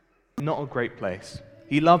not a great place.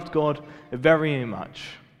 He loved God very much.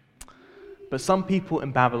 But some people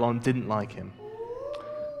in Babylon didn't like him.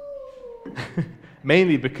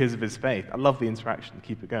 Mainly because of his faith. I love the interaction.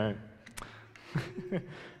 Keep it going.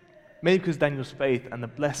 Mainly because of Daniel's faith and the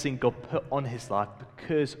blessing God put on his life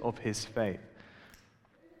because of his faith.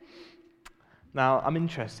 Now, I'm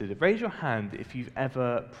interested. Raise your hand if you've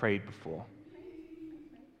ever prayed before.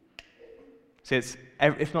 See, it's,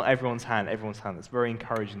 if not everyone's hand. That's very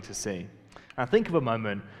encouraging to see. Now, think of a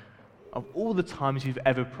moment of all the times you've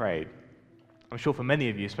ever prayed. I'm sure for many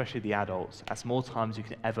of you, especially the adults, that's more times you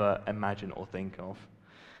can ever imagine or think of.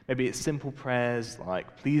 Maybe it's simple prayers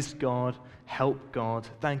like, please God, help God,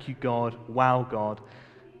 thank you God, wow God.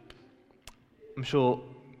 I'm sure,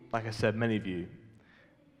 like I said, many of you,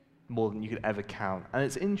 more than you could ever count. And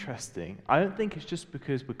it's interesting. I don't think it's just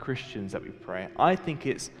because we're Christians that we pray. I think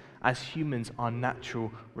it's, as humans, our natural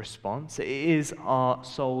response. It is our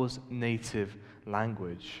soul's native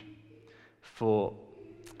language.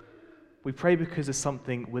 We pray because there's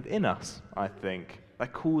something within us, I think,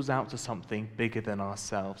 that calls out to something bigger than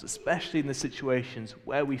ourselves, especially in the situations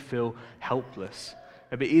where we feel helpless.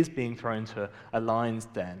 Maybe it is being thrown into a lion's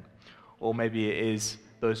den, or maybe it is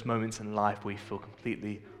those moments in life where you feel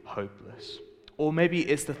completely hopeless. Or maybe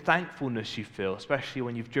it's the thankfulness you feel, especially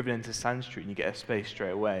when you've driven into Sand Street and you get a space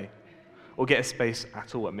straight away, or get a space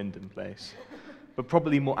at all at Minden Place. But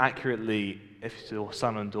probably more accurately, if your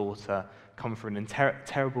son and daughter come through a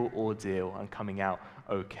terrible ordeal and coming out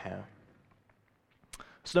okay.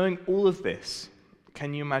 So knowing all of this,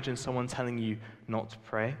 can you imagine someone telling you not to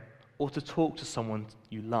pray or to talk to someone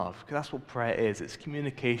you love? Because that's what prayer is. It's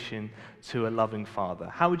communication to a loving Father.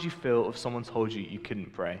 How would you feel if someone told you you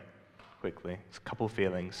couldn't pray? Quickly, it's a couple of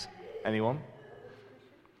feelings. Anyone?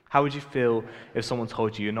 How would you feel if someone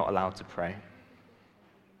told you you're not allowed to pray?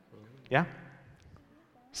 Yeah?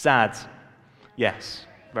 Sad? Yes.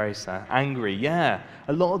 Very sad. Angry? Yeah.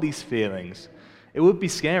 A lot of these feelings. It would be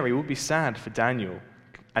scary, it would be sad for Daniel,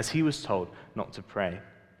 as he was told not to pray.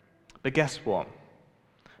 But guess what?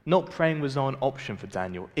 Not praying was not an option for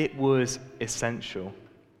Daniel. It was essential.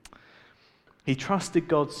 He trusted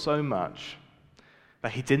God so much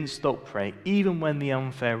that he didn't stop praying, even when the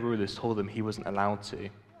unfair rulers told him he wasn't allowed to.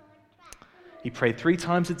 He prayed 3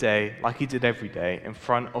 times a day, like he did every day, in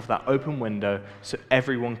front of that open window so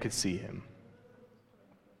everyone could see him.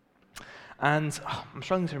 And I'm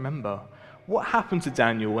struggling to remember, what happened to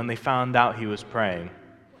Daniel when they found out he was praying?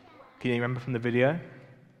 Can you remember from the video?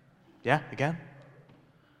 Yeah, again?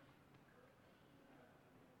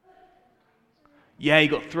 Yeah, he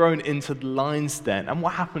got thrown into the lion's den. And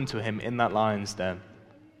what happened to him in that lion's den?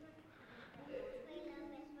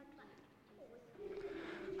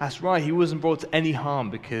 That's right, he wasn't brought to any harm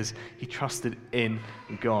because he trusted in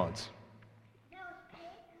God.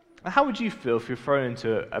 How would you feel if you're thrown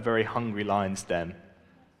into a very hungry lion's den?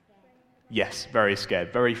 Yes, very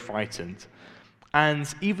scared, very frightened.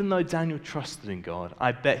 And even though Daniel trusted in God,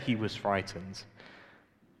 I bet he was frightened.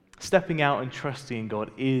 Stepping out and trusting in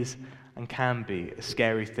God is and can be a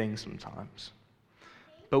scary thing sometimes.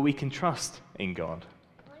 But we can trust in God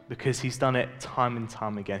because he's done it time and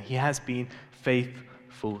time again. He has been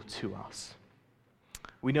faithful to us.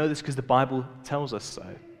 We know this because the Bible tells us so.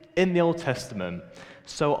 In the Old Testament,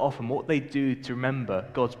 so often what they do to remember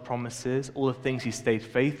God's promises, all the things he stayed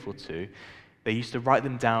faithful to, they used to write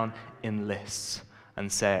them down in lists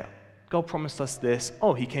and say, God promised us this.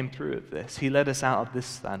 Oh, he came through with this. He led us out of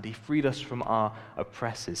this land. He freed us from our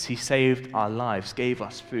oppressors. He saved our lives, gave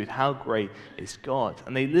us food. How great is God?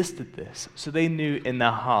 And they listed this, so they knew in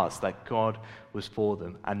their hearts that God was for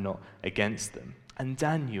them and not against them. And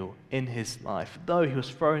Daniel, in his life, though he was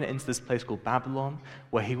thrown into this place called Babylon,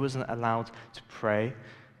 where he wasn't allowed to pray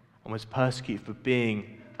and was persecuted for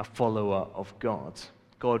being a follower of God,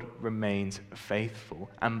 God remained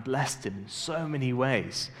faithful and blessed him in so many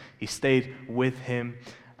ways. He stayed with him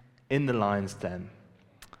in the lion's den,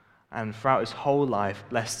 and throughout his whole life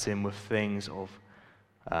blessed him with things of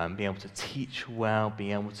being able to teach well,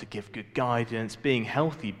 being able to give good guidance, being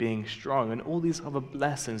healthy, being strong, and all these other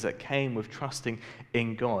blessings that came with trusting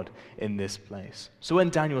in God in this place. So when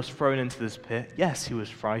Daniel was thrown into this pit, yes, he was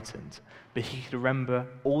frightened, but he could remember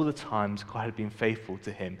all the times God had been faithful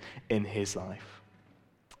to him in his life.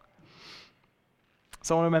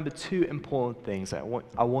 So I want to remember 2 important things that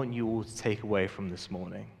I want you all to take away from this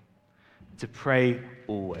morning. To pray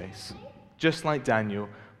always. Just like Daniel,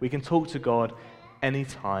 we can talk to God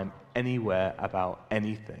anytime, anywhere, about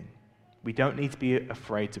anything. We don't need to be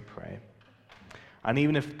afraid to pray. And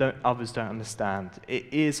even if others don't understand,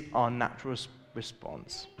 it is our natural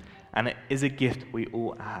response. And it is a gift we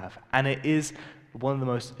all have. And it is one of the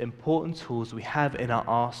most important tools we have in our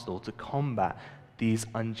arsenal to combat these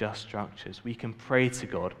unjust structures. We can pray to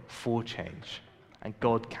God for change. And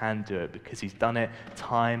God can do it because he's done it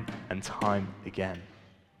time and time again.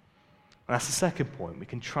 And that's the second point. We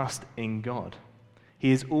can trust in God.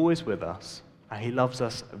 He is always with us, and he loves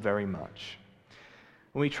us very much.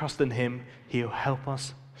 When we trust in him, he'll help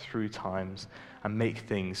us through times and make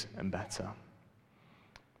things better.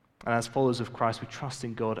 And as followers of Christ, we trust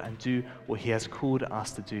in God and do what he has called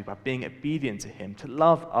us to do by being obedient to him, to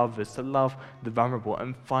love others, to love the vulnerable,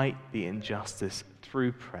 and fight the injustice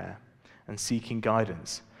through prayer and seeking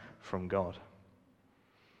guidance from God.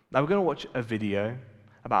 Now we're going to watch a video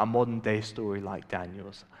about a modern day story like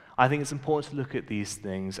Daniel's. I think it's important to look at these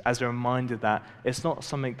things as a reminder that it's not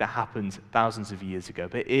something that happened thousands of years ago,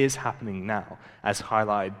 but it is happening now, as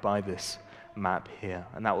highlighted by this map here,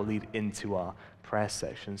 and that will lead into our prayer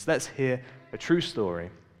sections. Let's hear a true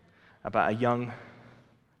story about a young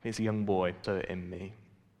boy, so in me.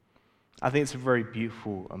 I think it's a very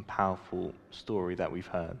beautiful and powerful story that we've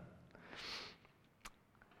heard.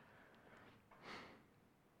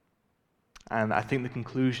 And I think the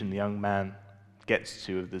conclusion the young man gets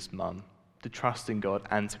to of this mum, to trust in God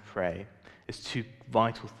and to pray, is two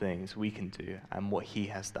vital things we can do and what he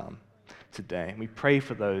has done today. And we pray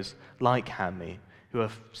for those like Hammy who are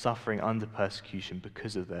suffering under persecution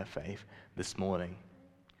because of their faith this morning.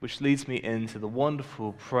 Which leads me into the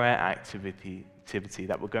wonderful prayer activity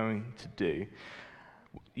that we're going to do.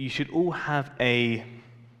 You should all have a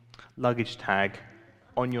luggage tag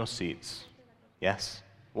on your seats. Yes?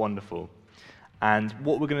 Wonderful. And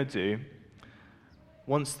what we're going to do,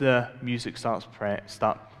 once the music starts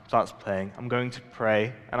playing, I'm going to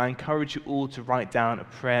pray, and I encourage you all to write down a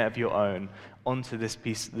prayer of your own onto this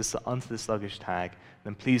luggage tag.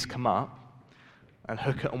 Then please come up and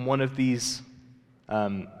hook it on one of these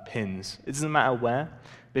pins. It doesn't matter where,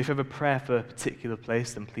 but if you have a prayer for a particular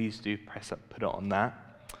place, then please do put it on that.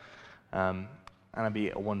 And it'll be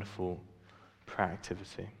a wonderful prayer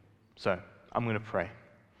activity. So, I'm going to pray.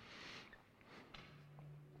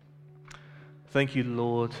 Thank you,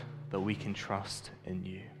 Lord, that we can trust in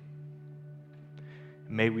you.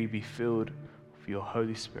 May we be filled with your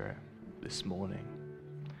Holy Spirit this morning,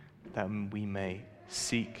 that we may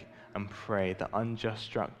seek and pray that unjust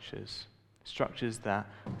structures that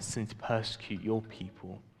seem to persecute your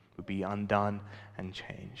people, would be undone and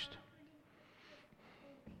changed.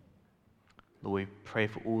 Lord, we pray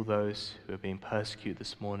for all those who are being persecuted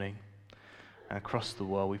this morning and across the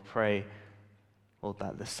world. We pray, Lord,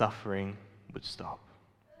 that the suffering would stop.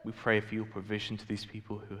 We pray for your provision to these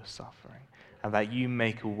people who are suffering, and that you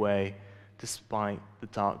make a way despite the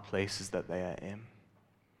dark places that they are in.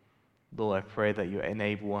 Lord, I pray that you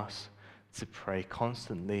enable us to pray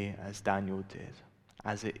constantly as Daniel did,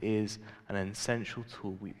 as it is an essential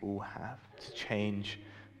tool we all have to change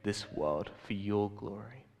this world for your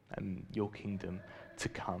glory and your kingdom to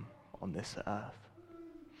come on this earth.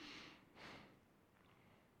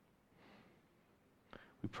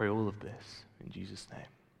 We pray all of this in Jesus' name.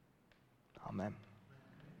 Amen.